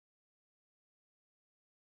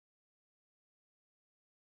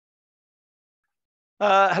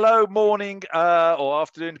Hello, morning or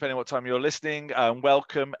afternoon, depending on what time you're listening.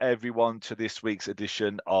 Welcome everyone to this week's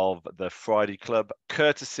edition of the Friday Club,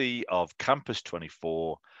 courtesy of Campus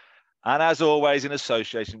 24. And as always, in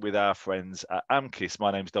association with our friends at AMKIS,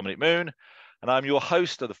 my name's Dominic Moon, and I'm your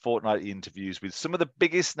host of the fortnightly interviews with some of the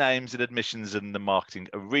biggest names in admissions and the marketing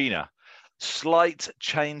arena. Slight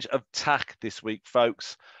change of tack this week,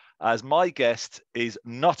 folks, as my guest is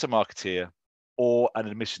not a marketeer or an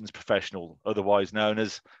admissions professional, otherwise known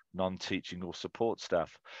as non-teaching or support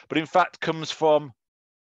staff, but in fact comes from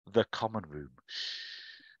the common room.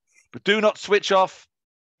 But do not switch off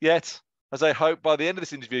yet, as I hope by the end of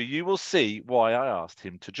this interview, you will see why I asked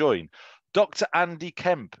him to join. Dr. Andy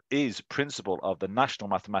Kemp is principal of the National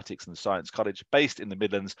Mathematics and Science College based in the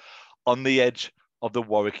Midlands on the edge of the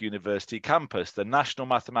Warwick University campus. The National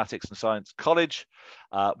Mathematics and Science College,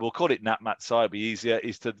 we'll call it NatMatSci, it'll be easier,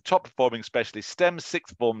 is the top performing specialist STEM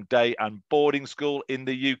sixth form day and boarding school in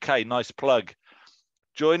the UK. Nice plug.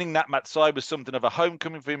 Joining NatMatSci was something of a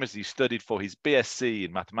homecoming for him as he studied for his BSc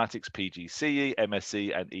in Mathematics, PGCE,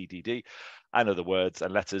 MSc and EDD, and other words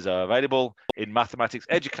and letters are available in Mathematics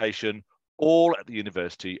Education, all at the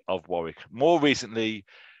University of Warwick. More recently,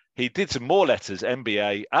 he did some more letters,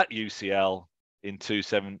 MBA at UCL, in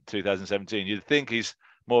 2017. You'd think he's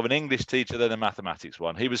more of an English teacher than a mathematics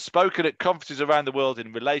one. He was spoken at conferences around the world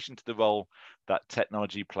in relation to the role that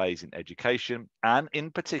technology plays in education, and in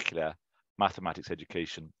particular, mathematics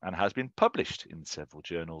education, and has been published in several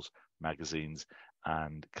journals, magazines,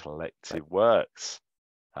 and collective works.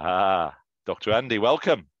 Dr. Andy,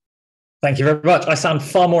 welcome. Thank you very much. I sound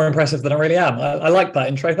far more impressive than I really am. I like that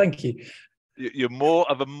intro. Thank you. You're more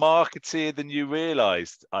of a marketeer than you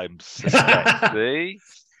realised, I'm suspecting.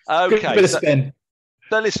 Okay. Bit of spin.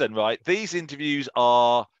 So listen, right, these interviews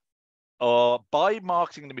are by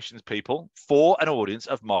marketing and admissions people for an audience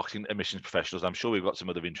of marketing and admissions professionals. I'm sure we've got some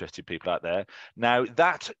other interested people out there. Now,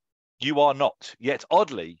 that you are not, yet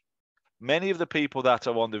oddly, many of the people that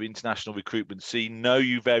are on the international recruitment scene know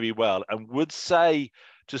you very well and would say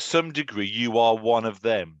to some degree you are one of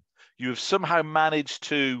them. You have somehow managed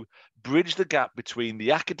to bridge the gap between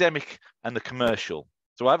the academic and the commercial.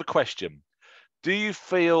 So I have a question. Do you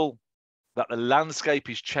feel that the landscape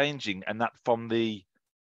is changing and that from the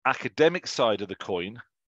academic side of the coin,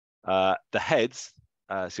 the heads,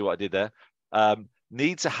 see what I did there,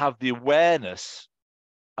 need to have the awareness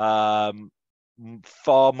far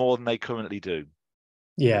more than they currently do?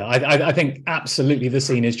 Yeah, I think absolutely the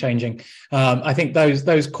scene is changing. I think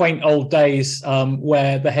those quaint old days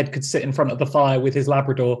where the head could sit in front of the fire with his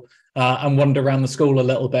Labrador and wander around the school a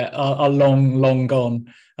little bit are long, long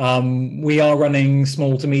gone. We are running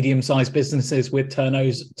small to medium-sized businesses with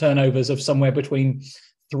turnovers of somewhere between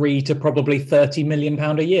 £3 to probably £30 million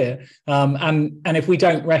a year. And if we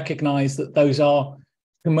don't recognise that those are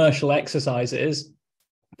commercial exercises,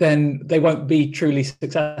 then they won't be truly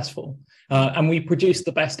successful. And we produce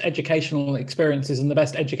the best educational experiences and the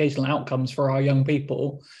best educational outcomes for our young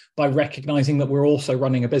people by recognizing that we're also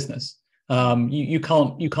running a business. You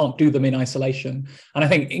can't do them in isolation. And I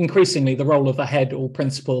think increasingly the role of the head or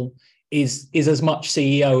principal is as much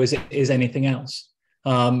CEO as it is anything else.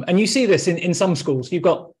 And you see this in some schools. You've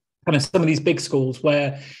got kind of some of these big schools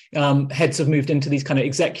where heads have moved into these kind of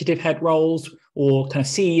executive head roles or kind of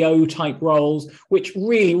CEO type roles, which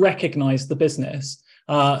really recognize the business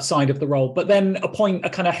side of the role, but then appoint a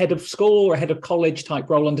kind of head of school or head of college type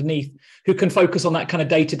role underneath who can focus on that kind of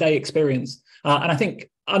day-to-day experience. And I think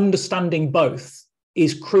understanding both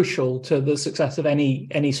is crucial to the success of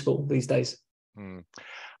any school these days.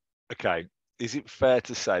 Okay. Is it fair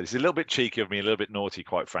to say, this is a little bit cheeky of me, a little bit naughty,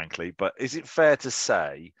 quite frankly, but is it fair to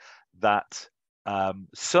say that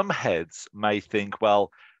some heads may think,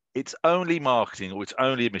 well, it's only marketing or it's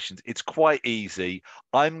only admissions, it's quite easy,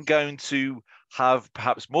 I'm going to have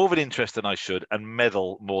perhaps more of an interest than I should and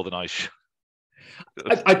meddle more than I should?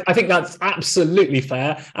 I think that's absolutely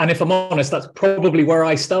fair. And if I'm honest, that's probably where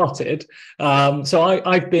I started. So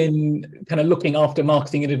I've been kind of looking after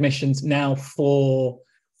marketing and admissions now for,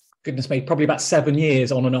 goodness me, probably about 7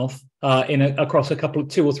 years on and off across a couple of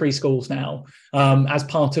 2 or 3 schools now as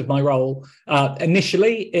part of my role.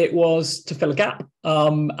 Initially, it was to fill a gap.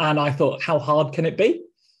 And I thought, how hard can it be?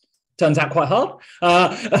 Turns out quite hard.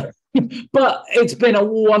 But it's been a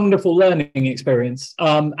wonderful learning experience.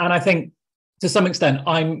 And I think to some extent,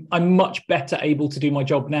 I'm much better able to do my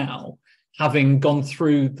job now, having gone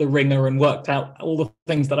through the ringer and worked out all the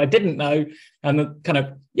things that I didn't know. And the kind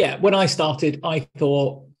of, when I started, I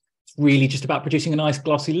thought it's really just about producing a nice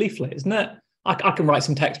glossy leaflet, isn't it? I can write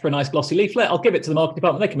some text for a nice glossy leaflet. I'll give it to the marketing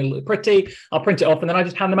department. They can look pretty. I'll print it off and then I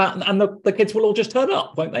just hand them out and the kids will all just turn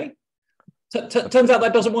up, won't they? Turns out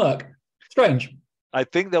that doesn't work. Strange. I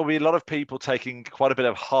think there'll be a lot of people taking quite a bit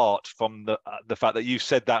of heart from the fact that you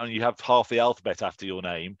said that and you have half the alphabet after your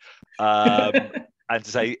name, and to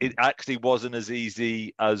say it actually wasn't as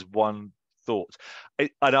easy as one thought. And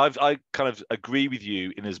I kind of agree with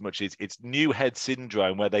you in as much as it's new head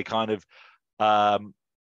syndrome, where they kind of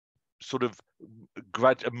sort of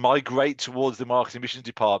migrate towards the marketing missions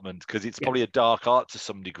department because it's probably a dark art to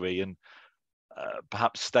some degree, and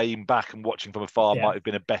perhaps staying back and watching from afar might have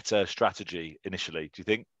been a better strategy initially. Do you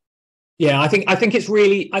think? Yeah, I think it's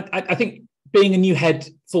really. I think being a new head,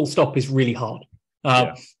 full stop, is really hard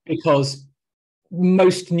because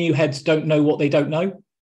most new heads don't know what they don't know.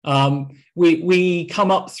 We come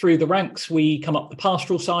up through the ranks, we come up the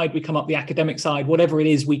pastoral side, we come up the academic side, whatever it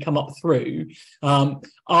is we come up through.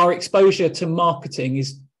 Our exposure to marketing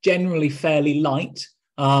is generally fairly light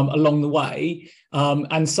along the way,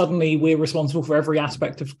 and suddenly we're responsible for every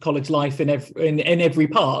aspect of college life in every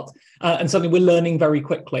part, and suddenly we're learning very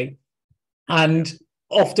quickly. And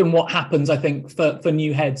often what happens, I think, for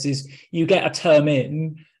new heads is you get a term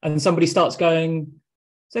in and somebody starts going,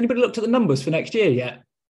 has anybody looked at the numbers for next year yet?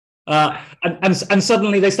 And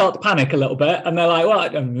suddenly they start to panic a little bit, and they're like,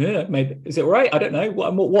 well, maybe, is it all right? I don't know.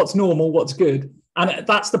 What's normal? What's good? And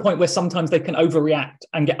that's the point where sometimes they can overreact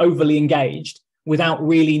and get overly engaged without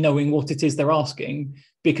really knowing what it is they're asking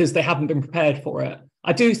because they haven't been prepared for it.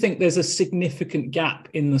 I do think there's a significant gap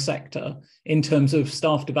in the sector in terms of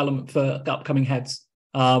staff development for upcoming heads.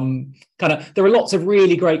 There are lots of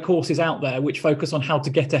really great courses out there which focus on how to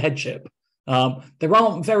get a headship. There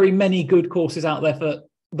aren't very many good courses out there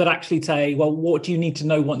that actually say, well, what do you need to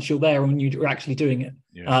know once you're there and when you're actually doing it?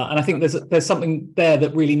 And I think there's something there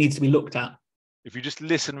that really needs to be looked at. If you just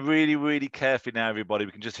listen really, really carefully now, everybody,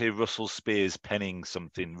 we can just hear Russell Spears penning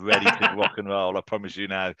something ready to rock and roll. I promise you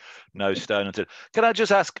now, no stone unturned. Can I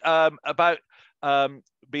just ask about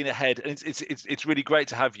being ahead? And it's really great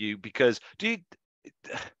to have you, because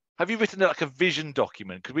have you written like a vision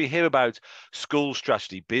document? Could we hear about school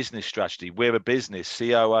strategy, business strategy? We're a business,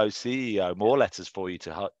 COO, CEO, more letters for you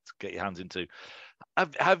to get your hands into.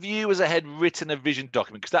 Have you as a head written a vision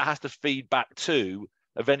document? Because that has to feed back to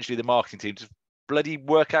eventually the marketing team to bloody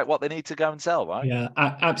work out what they need to go and sell, right? Yeah,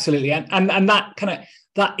 absolutely. And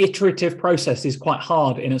that iterative process is quite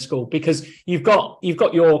hard in a school, because you've got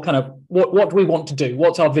your kind of what do we want to do?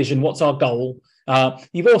 What's our vision? What's our goal?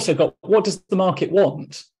 You've also got what does the market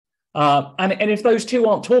want? And if those two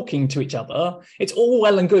aren't talking to each other, it's all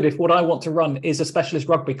well and good if what I want to run is a specialist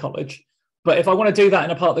rugby college. But if I want to do that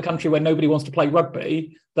in a part of the country where nobody wants to play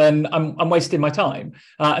rugby, then I'm wasting my time.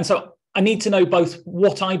 And so I need to know both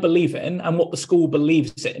what I believe in and what the school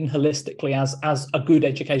believes in holistically as a good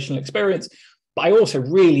educational experience. But I also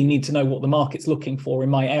really need to know what the market's looking for in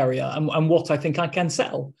my area and what I think I can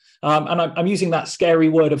sell. And I'm using that scary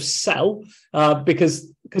word of sell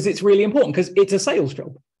because it's really important, because it's a sales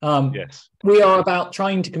job. Yes. We are about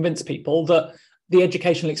trying to convince people that the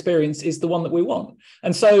educational experience is the one that we want.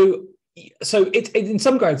 And so it in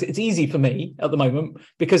some grades, it's easy for me at the moment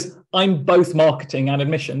because I'm both marketing and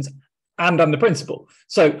admissions, and I'm the principal.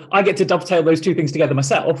 So I get to dovetail those two things together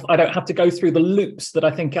myself. I don't have to go through the loops that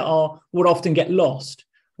I think would often get lost,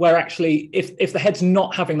 where actually if the head's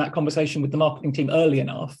not having that conversation with the marketing team early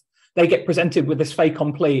enough, they get presented with this fait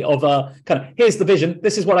accompli of a kind of, here's the vision,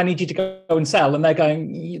 this is what I need you to go and sell. And they're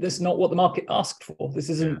going, this is not what the market asked for. This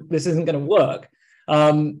isn't going to work.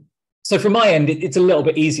 So from my end, it's a little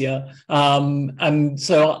bit easier. And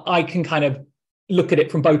so I can kind of look at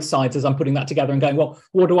it from both sides as I'm putting that together and going, well,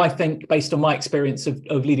 what do I think based on my experience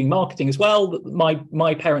of leading marketing as well, that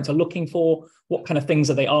my parents are looking for? What kind of things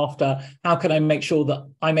are they after? How can I make sure that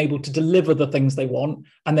I'm able to deliver the things they want,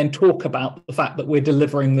 and then talk about the fact that we're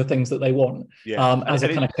delivering the things that they want as a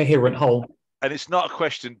kind of coherent whole? And it's not a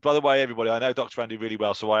question, by the way, everybody, I know Dr. Andy really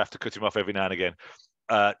well, so I have to cut him off every now and again.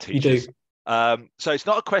 Teachers. You do. So it's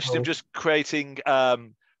not a question of just creating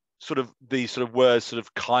sort of these sort of words, sort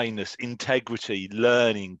of kindness, integrity,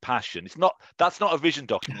 learning, passion. That's not a vision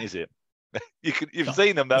document, is it? You've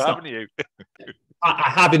seen them though, haven't you?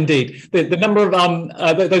 I have indeed. The number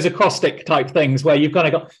of those acrostic type things where you've kind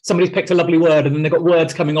of got somebody's picked a lovely word and then they've got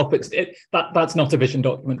words coming off. That's not a vision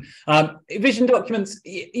document. Vision documents,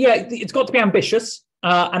 it's got to be ambitious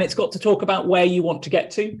and it's got to talk about where you want to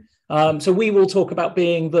get to. So we will talk about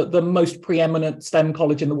being the most preeminent STEM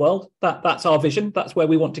college in the world. That's our vision. That's where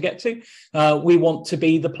we want to get to. We want to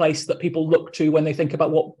be the place that people look to when they think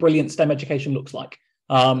about what brilliant STEM education looks like.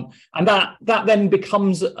 And that then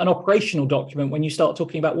becomes an operational document when you start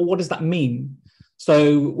talking about, well, what does that mean?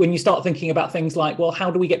 So when you start thinking about things like, well,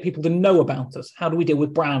 how do we get people to know about us? How do we deal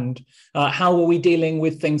with brand? How are we dealing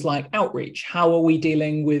with things like outreach? How are we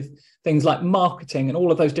dealing with things like marketing and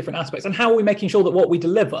all of those different aspects? And how are we making sure that what we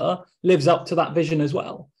deliver lives up to that vision as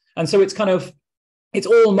well? And so it's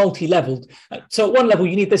all multi-leveled. So at one level,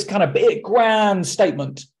 you need this kind of big, grand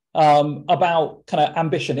statement about kind of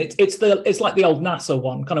ambition. It's like the old NASA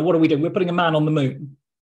one, kind of what are we doing? We're putting a man on the moon.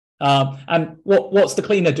 And what's the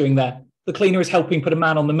cleaner doing there? The cleaner is helping put a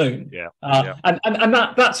man on the moon. And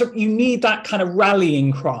that's you need that kind of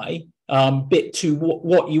rallying cry bit to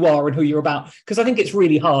what you are and who you're about, because I think it's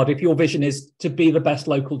really hard if your vision is to be the best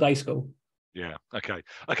local day school. Yeah.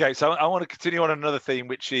 Okay. So I want to continue on another theme,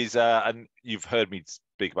 which is, and you've heard me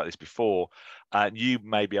speak about this before, and you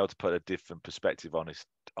may be able to put a different perspective on it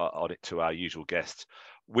to our usual guests.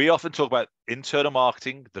 We often talk about internal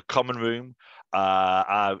marketing, the common room.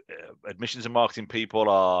 Our admissions and marketing people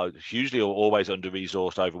are hugely or always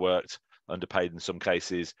under-resourced, overworked, underpaid in some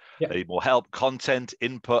cases. Yep. They need more help, content,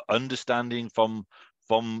 input, understanding from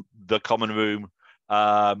the common room.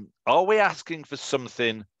 Are we asking for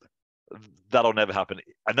something that'll never happen?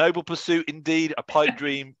 A noble pursuit, indeed. A pipe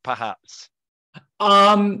dream, perhaps.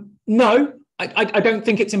 No, I don't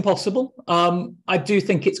think it's impossible. I do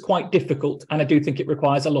think it's quite difficult, and I do think it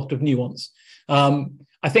requires a lot of nuance.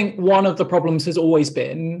 I think one of the problems has always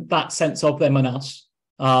been that sense of them and us.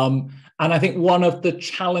 And I think one of the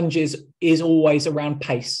challenges is always around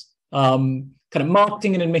pace. Kind of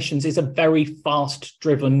marketing and admissions is a very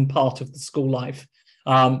fast-driven part of the school life.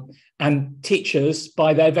 And teachers,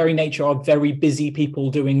 by their very nature, are very busy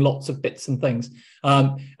people doing lots of bits and things.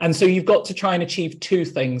 And so you've got to try and achieve two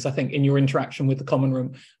things, I think, in your interaction with the common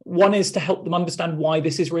room. One is to help them understand why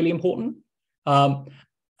this is really important. And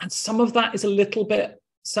some of that is a little bit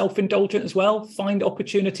self-indulgent as well. Find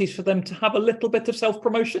opportunities for them to have a little bit of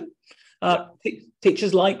self-promotion.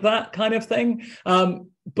 Teachers like that kind of thing.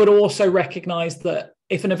 But also recognize that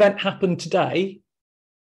if an event happened today,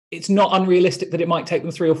 it's not unrealistic that it might take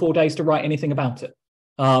them 3 or 4 days to write anything about it.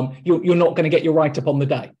 You're not going to get your write-up on the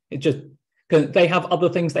day. It just, they have other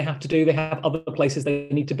things they have to do. They have other places they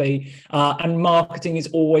need to be. And marketing is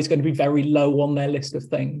always going to be very low on their list of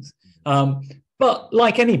things. But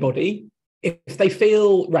like anybody, if they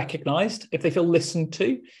feel recognized, if they feel listened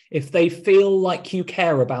to, if they feel like you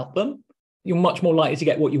care about them, you're much more likely to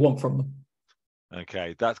get what you want from them.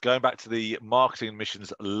 Okay, that's going back to the marketing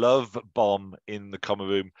admissions love bomb in the common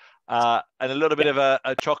room, and a little bit of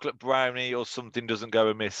a chocolate brownie or something doesn't go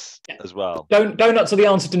amiss as well. Donuts are the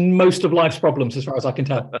answer to most of life's problems, as far as I can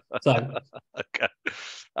tell. So, okay,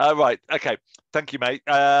 right, okay, thank you, mate.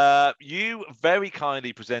 You very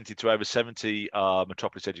kindly presented to over 70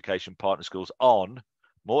 Metropolis Education partner schools on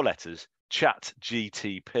more letters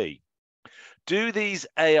ChatGTP. Do these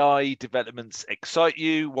AI developments excite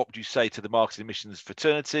you? What would you say to the marketing admissions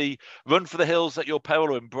fraternity? Run for the hills at your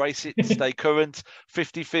peril or embrace it, stay current,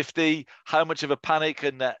 50-50? How much of a panic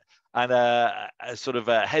and a sort of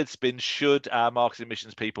a head spin should our marketing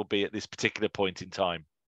admissions people be at this particular point in time?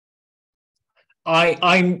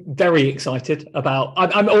 I'm very excited about,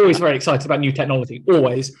 I'm always very excited about new technology,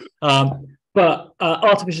 always. But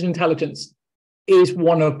artificial intelligence is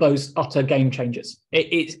one of those utter game changers.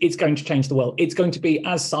 It's going to change the world. It's going to be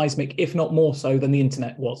as seismic, if not more so, than the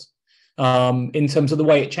internet was, in terms of the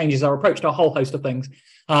way it changes our approach to a whole host of things.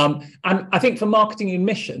 And I think for marketing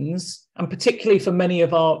admissions, and particularly for many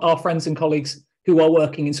of our friends and colleagues who are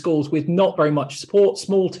working in schools with not very much support,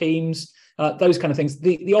 small teams, those kind of things,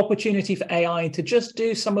 the opportunity for AI to just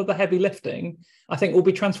do some of the heavy lifting, I think, will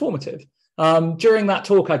be transformative. During that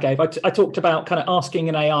talk I gave, I talked about kind of asking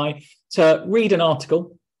an AI to read an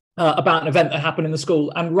article about an event that happened in the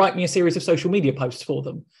school and write me a series of social media posts for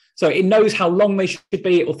them. So it knows how long they should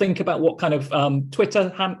be. It will think about what kind of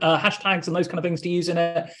Twitter hashtags and those kind of things to use in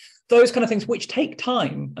it. Those kind of things, which take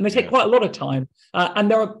time, and they take quite a lot of time.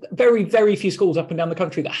 And there are very, very few schools up and down the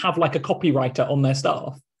country that have like a copywriter on their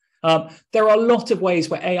staff. There are a lot of ways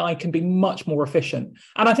where AI can be much more efficient.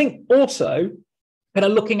 And I think also, kind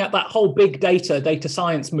of looking at that whole big data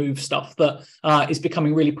science move stuff that is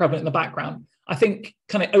becoming really prevalent in the background, I think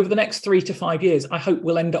kind of over the next 3 to 5 years, I hope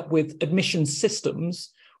we'll end up with admission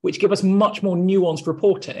systems which give us much more nuanced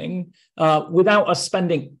reporting without us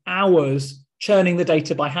spending hours churning the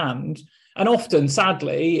data by hand. And often,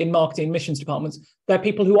 sadly, in marketing admissions departments, there are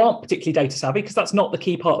people who aren't particularly data savvy because that's not the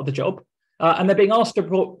key part of the job. And they're being asked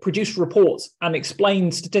to produce reports and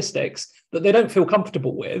explain statistics that they don't feel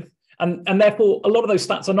comfortable with. And therefore, a lot of those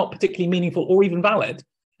stats are not particularly meaningful or even valid.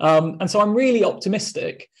 And so I'm really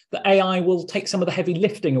optimistic that AI will take some of the heavy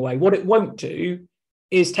lifting away. What it won't do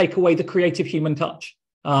is take away the creative human touch.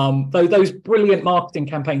 Those brilliant marketing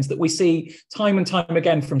campaigns that we see time and time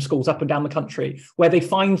again from schools up and down the country, where they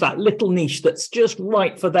find that little niche that's just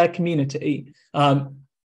right for their community.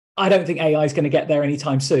 I don't think AI is going to get there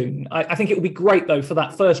anytime soon. I think it would be great, though, for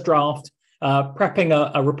that first draft, prepping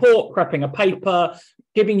a report, prepping a paper,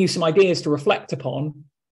 giving you some ideas to reflect upon,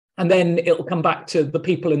 and then it'll come back to the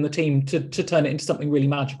people in the team to turn it into something really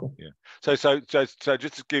magical. Yeah. So just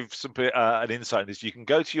to give some an insight on this, you can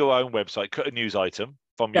go to your own website, cut a news item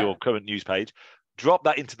from your current news page, drop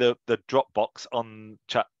that into the Dropbox on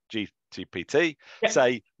ChatGPT,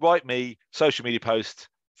 say, write me social media post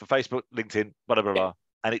for Facebook, LinkedIn, blah, blah, blah,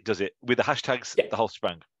 and it does it with the hashtags, the whole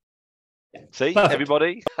shebang. See, perfect.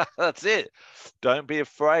 Everybody, that's it. Don't be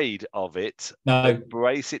afraid of it. No.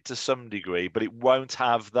 Embrace it to some degree, but it won't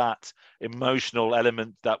have that emotional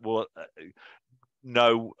element that will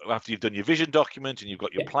know after you've done your vision document and you've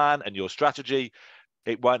got your plan and your strategy.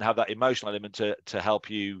 It won't have that emotional element to help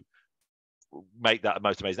you make that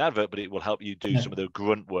most amazing advert, but it will help you do some of the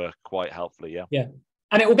grunt work quite helpfully. Yeah.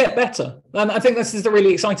 And it will get better. And I think this is the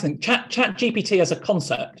really exciting thing. ChatGPT as a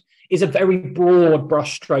concept is a very broad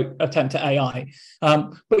brushstroke attempt at AI.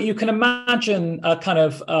 But you can imagine a kind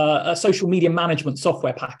of a social media management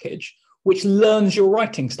software package which learns your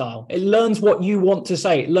writing style. It learns what you want to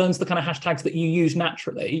say. It learns the kind of hashtags that you use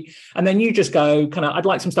naturally. And then you just go, I'd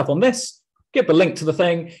like some stuff on this, give the link to the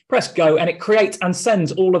thing, press go, and it creates and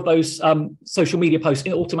sends all of those social media posts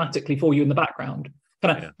automatically for you in the background.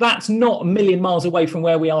 That's not a million miles away from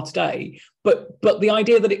where we are today, but the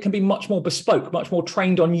idea that it can be much more bespoke, much more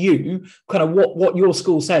trained on you, what your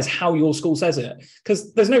school says, how your school says it,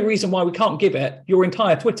 because there's no reason why we can't give it your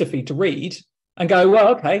entire Twitter feed to read and go, well,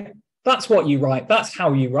 okay, that's what you write, that's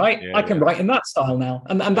how you write. I can write in that style now,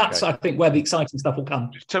 and that's I think where the exciting stuff will come.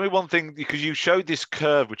 Just tell me one thing, because you showed this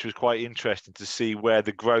curve, which was quite interesting to see where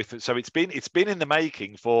the growth. So it's been in the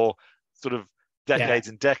making for sort of decades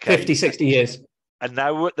and decades, 50, 60 years. And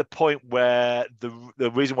now we're at the point where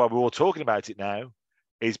the reason why we're all talking about it now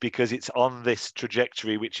is because it's on this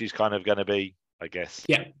trajectory, which is kind of going to be, I guess,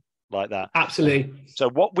 like that. Absolutely. So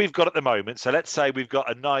what we've got at the moment, so let's say we've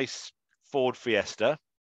got a nice Ford Fiesta.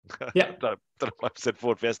 Don't know why I said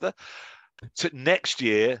Ford Fiesta. So next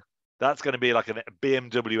year, that's going to be like a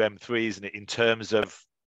BMW M3, isn't it, in terms of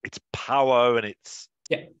its power and its...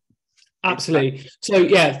 Absolutely. So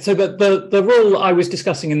the rule I was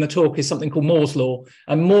discussing in the talk is something called Moore's law,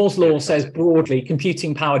 and Moore's law says broadly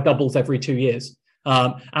computing power doubles every 2 years.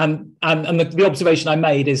 And the observation I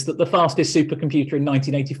made is that the fastest supercomputer in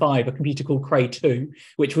 1985, a computer called Cray 2,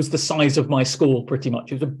 which was the size of my school pretty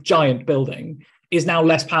much, it was a giant building, is now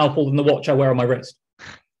less powerful than the watch I wear on my wrist.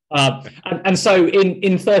 And so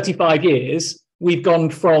in 35 years, we've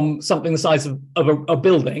gone from something the size of a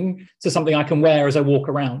building to something I can wear as I walk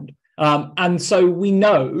around. And so we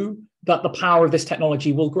know that the power of this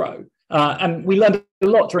technology will grow. And we learned a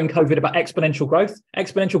lot during COVID about exponential growth.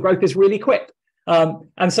 Exponential growth is really quick.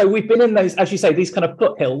 And so we've been in those, as you say, these kind of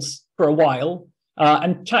foothills for a while.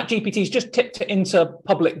 And ChatGPT's just tipped it into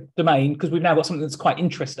public domain because we've now got something that's quite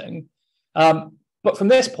interesting. But from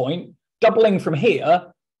this point, doubling from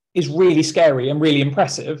here is really scary and really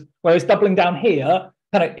impressive. Whereas doubling down here,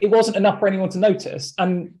 it wasn't enough for anyone to notice.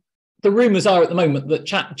 And the rumors are at the moment that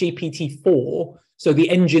ChatGPT 4, so the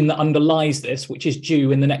engine that underlies this, which is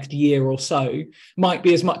due in the next year or so, might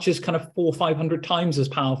be as much as 400 or 500 times as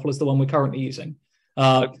powerful as the one we're currently using.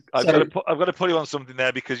 I've got to put you on something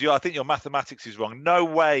there, because I think your mathematics is wrong. No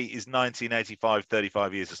way is 1985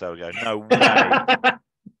 35 years or so ago. No way.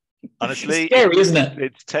 Honestly, it's scary, isn't it?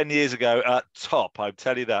 It's 10 years ago at top. I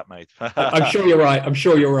tell you that, mate. I'm sure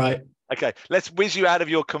you're right. Okay, let's whiz you out of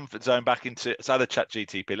your comfort zone back into the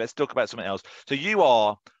ChatGPT. Let's talk about something else. So you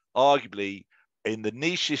are arguably in the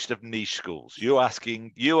nichest of niche schools. You're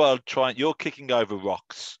kicking over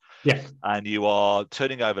rocks. Yeah. And you are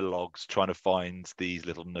turning over logs, trying to find these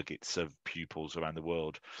little nuggets of pupils around the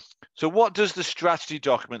world. So what does the strategy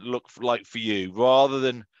document look like for you, rather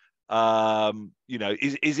than,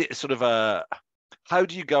 is it sort of how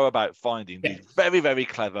do you go about finding these very, very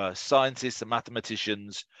clever scientists and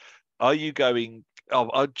mathematicians? Are you going,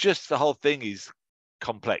 just the whole thing is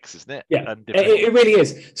complex, isn't it? Yeah, it really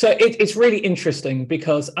is. So it's really interesting,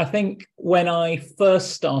 because I think when I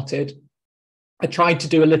first started, I tried to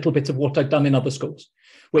do a little bit of what I'd done in other schools,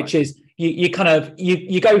 which is you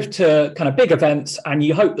go to big events and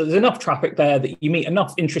you hope that there's enough traffic there, that you meet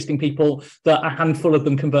enough interesting people that a handful of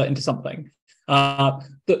them convert into something.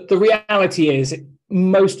 The reality is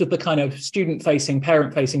most of the kind of student-facing,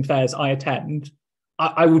 parent-facing fairs I attend,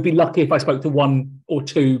 I would be lucky if I spoke to one or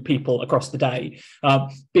two people across the day,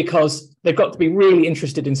 because they've got to be really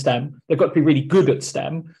interested in STEM. They've got to be really good at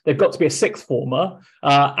STEM. They've got to be a sixth former.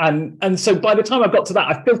 And so by the time I got to that,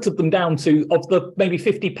 I filtered them down to, of the maybe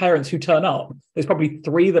 50 parents who turn up, there's probably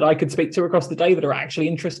 3 that I could speak to across the day that are actually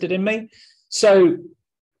interested in me. So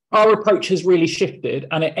our approach has really shifted,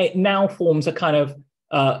 and it now forms a kind of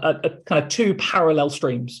 2 parallel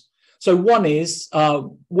streams. So one is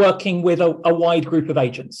working with a wide group of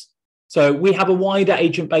agents. So we have a wider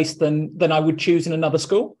agent base than I would choose in another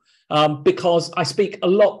school, because I speak a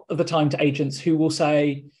lot of the time to agents who will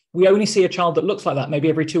say, we only see a child that looks like that maybe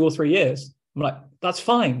every 2 or 3 years. I'm like, that's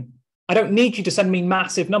fine. I don't need you to send me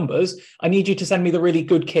massive numbers. I need you to send me the really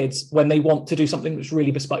good kids when they want to do something that's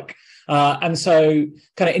really bespoke. And so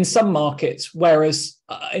kind of in some markets, whereas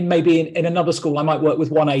maybe in another school, I might work with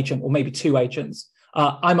 1 agent or maybe 2 agents.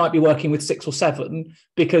 I might be working with 6 or 7,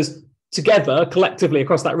 because together, collectively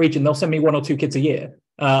across that region, they'll send me 1 or 2 kids a year,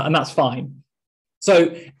 and that's fine.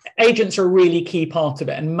 So agents are a really key part of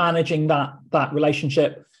it, and managing that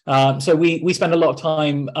relationship. So we spend a lot of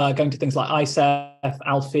time going to things like ISEF,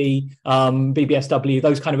 Alfie, BBSW,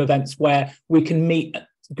 those kind of events where we can meet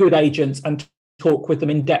good agents and talk with them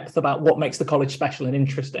in depth about what makes the college special and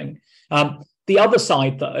interesting. The other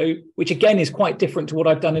side, though, which again is quite different to what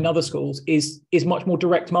I've done in other schools, is much more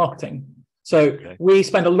direct marketing. So we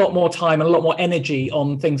spend a lot more time and a lot more energy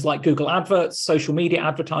on things like Google adverts, social media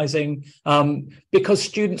advertising, because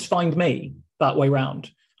students find me that way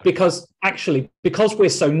round. Because we're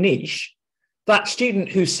so niche, that student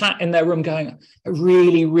who sat in their room going, I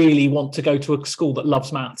really, really want to go to a school that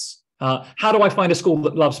loves maths. How do I find a school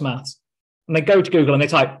that loves maths? And they go to Google and they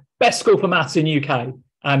type, best school for maths in UK.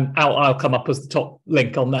 And I'll come up as the top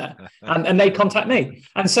link on there, and they contact me.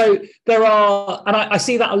 And so there are, and I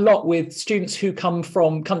see that a lot with students who come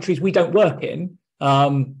from countries we don't work in.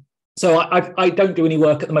 So I don't do any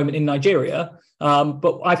work at the moment in Nigeria,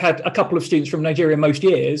 but I've had a couple of students from Nigeria most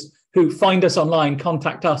years who find us online,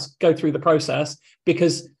 contact us, go through the process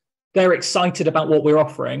because they're excited about what we're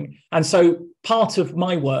offering. And so part of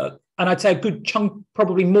my work, and I'd say a good chunk,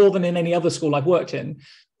 probably more than in any other school I've worked in,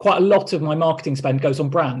 quite a lot of my marketing spend goes on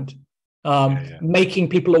brand, making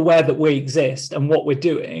people aware that we exist and what we're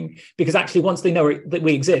doing, because actually once they know that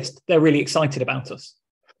we exist, they're really excited about us.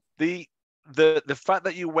 The fact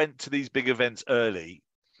that you went to these big events early,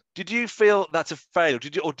 did you feel that's a fail?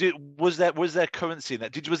 Was there currency in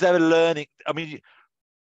that? Was there a learning? I mean,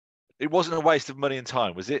 it wasn't a waste of money and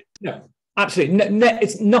time, was it? No. Absolutely.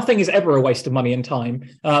 Nothing is ever a waste of money and time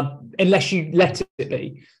unless you let it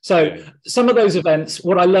be. So some of those events,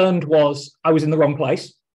 what I learned was I was in the wrong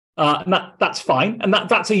place. And that's fine. And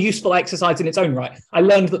that's a useful exercise in its own right. I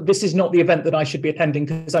learned that this is not the event that I should be attending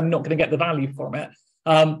because I'm not going to get the value from it.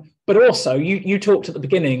 But also, you talked at the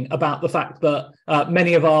beginning about the fact that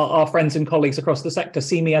many of our friends and colleagues across the sector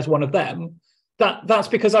see me as one of them. That's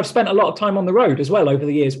because I've spent a lot of time on the road as well over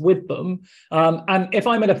the years with them. And if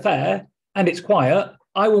I'm at a fair and it's quiet,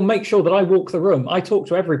 I will make sure that I walk the room. I talk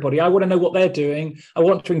to everybody. I want to know what they're doing. I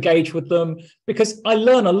want to engage with them because I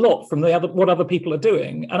learn a lot from what other people are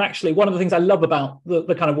doing. And actually, one of the things I love about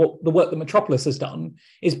the kind of the work that Metropolis has done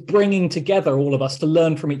is bringing together all of us to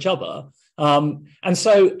learn from each other. And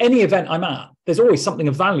so any event I'm at, there's always something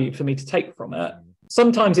of value for me to take from it.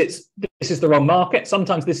 Sometimes this is the wrong market.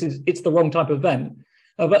 Sometimes it's the wrong type of event.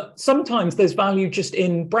 But sometimes there's value just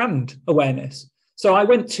in brand awareness. So I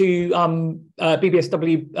went to the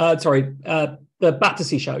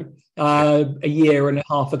Battersea show a year and a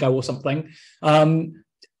half ago or something.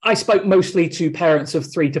 I spoke mostly to parents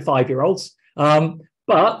of 3 to 5-year-olds,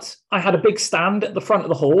 but I had a big stand at the front of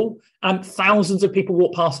the hall and thousands of people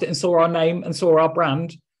walked past it and saw our name and saw our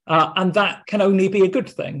brand. And that can only be a good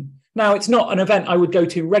thing. Now, it's not an event I would go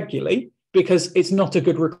to regularly because it's not a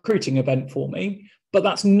good recruiting event for me, but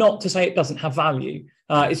that's not to say it doesn't have value.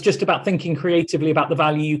 It's just about thinking creatively about the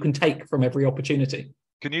value you can take from every opportunity.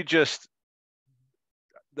 Can you just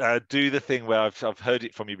do the thing where I've heard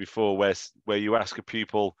it from you before, where you ask a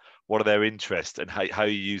pupil what are their interests and how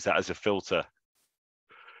you use that as a filter?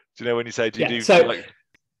 Do you know when you say, one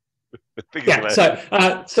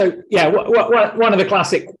of the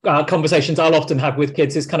classic conversations I'll often have with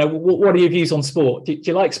kids is kind of, what are your views on sport? Do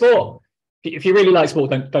you like sport? If you really like sport,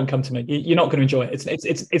 don't come to me. You're not going to enjoy it.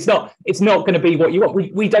 It's not going to be what you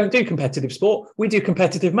want. We don't do competitive sport. We do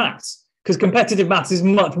competitive maths because competitive maths is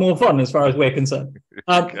much more fun as far as we're concerned.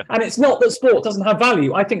 And it's not that sport doesn't have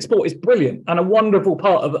value. I think sport is brilliant and a wonderful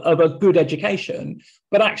part of a good education.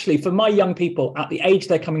 But actually, for my young people at the age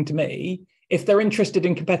they're coming to me, if they're interested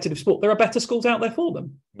in competitive sport, there are better schools out there for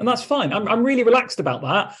them. And that's fine. I'm really relaxed about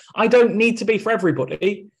that. I don't need to be for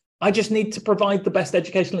everybody. I just need to provide the best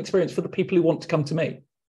educational experience for the people who want to come to me.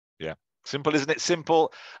 Yeah. Simple, isn't it?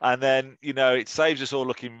 Simple. And then, it saves us all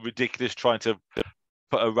looking ridiculous trying to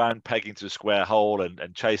put a round peg into a square hole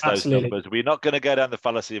and chase those numbers. We're not going to go down the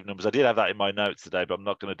fallacy of numbers. I did have that in my notes today, but I'm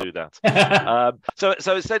not going to do that. So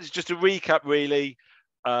instead, it's just a recap, really.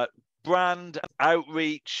 Brand,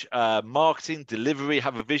 outreach, marketing, delivery,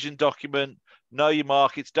 have a vision document, know your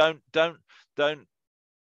markets. Don't think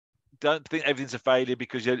everything's a failure,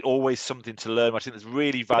 because there's always something to learn. I think there's a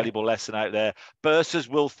really valuable lesson out there. Bursars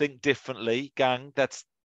will think differently, gang. That's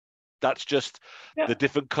just the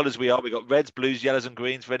different colours we are. We've got reds, blues, yellows and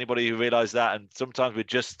greens for anybody who realised that. And sometimes we're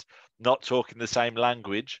just not talking the same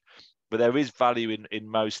language, but there is value in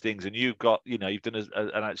most things. And you've got, you've done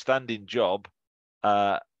an outstanding job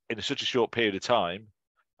in such a short period of time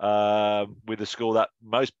with a school that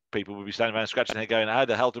most people would be standing around scratching their head going, how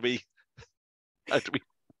the hell do we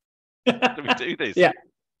do this? Yeah.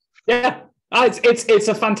 It's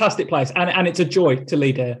a fantastic place, and it's a joy to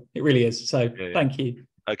lead here. It really is. So thank you.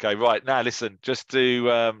 Okay, right now, listen. Just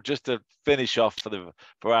to finish off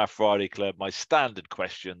for our Friday Club, my standard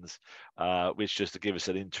questions, which just to give us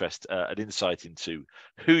an insight into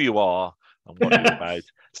who you are and what you're about.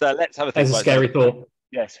 So let's have a think. That's a scary thought.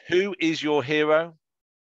 Yes. Who is your hero?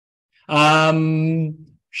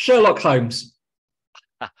 Sherlock Holmes.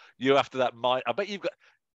 You're after that mind. I bet you've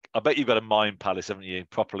got a mind palace, haven't you?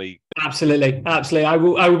 Properly. Absolutely. I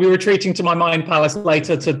will be retreating to my mind palace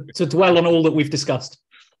later to dwell on all that we've discussed.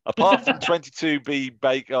 Apart from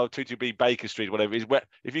 22B Baker Street, whatever it is,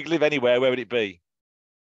 if you could live anywhere, where would it be?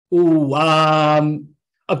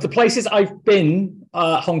 Of the places I've been,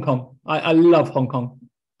 Hong Kong. I love Hong Kong.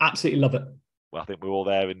 Absolutely love it. Well, I think we're all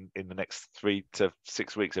there in the next 3 to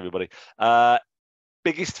 6 weeks, everybody.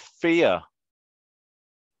 Biggest fear?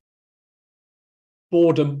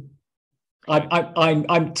 Boredom.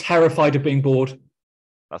 I'm terrified of being bored.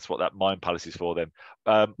 That's what that mind palace is for then.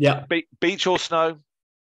 Beach or snow?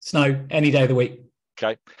 Snow, any day of the week.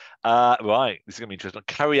 Okay. Right. This is going to be interesting.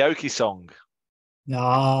 Karaoke song?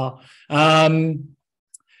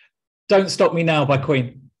 Don't Stop Me Now by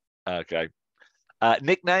Queen. Okay.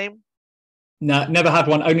 Nickname? No, never had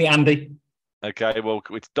one. Only Andy. Okay. Well,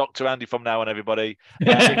 it's Dr. Andy from now on, everybody.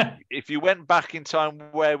 If you went back in time,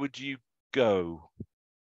 where would you go?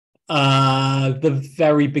 The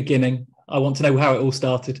very beginning. I want to know how it all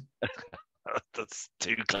started. That's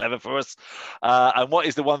too clever for us. And what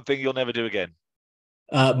is the one thing you'll never do again?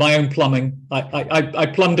 My own plumbing. I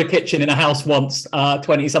plumbed a kitchen in a house once,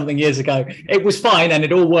 20-something years ago. It was fine and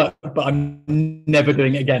it all worked, but I'm never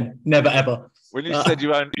doing it again. Never, ever. When you said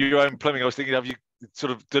your own plumbing, I was thinking, have you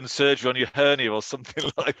sort of done surgery on your hernia or something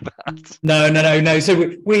like that? No.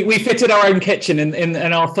 So we fitted our own kitchen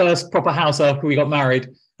in our first proper house after we got married.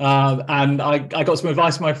 And I got some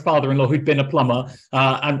advice from my father-in-law, who'd been a plumber,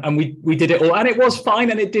 and we did it all, and it was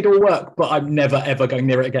fine and it did all work, but I'm never ever going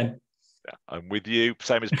near it again. Yeah, I'm with you.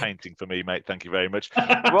 Same as painting for me, mate. Thank you very much.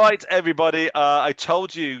 Right, everybody. I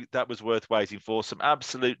told you that was worth waiting for. Some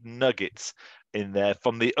absolute nuggets in there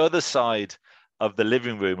from the other side of the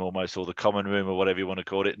living room, almost, or the common room, or whatever you want to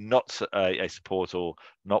call it. Not a support, or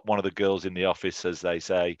not one of the girls in the office, as they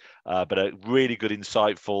say, but a really good,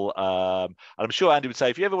 insightful. And I'm sure Andy would say,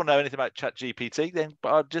 if you ever want to know anything about ChatGPT, then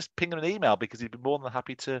just ping him an email, because he'd be more than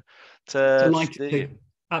happy to. Absolutely.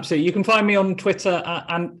 You can find me on Twitter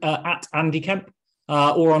at Andy Kemp,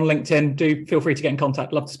 or on LinkedIn. Do feel free to get in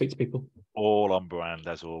contact. Love to speak to people. All on brand,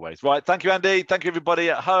 as always. Right. Thank you, Andy. Thank you, everybody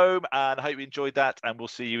at home. And I hope you enjoyed that. And we'll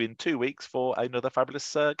see you in 2 weeks for another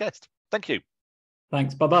fabulous guest. Thank you.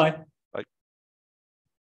 Thanks. Bye-bye.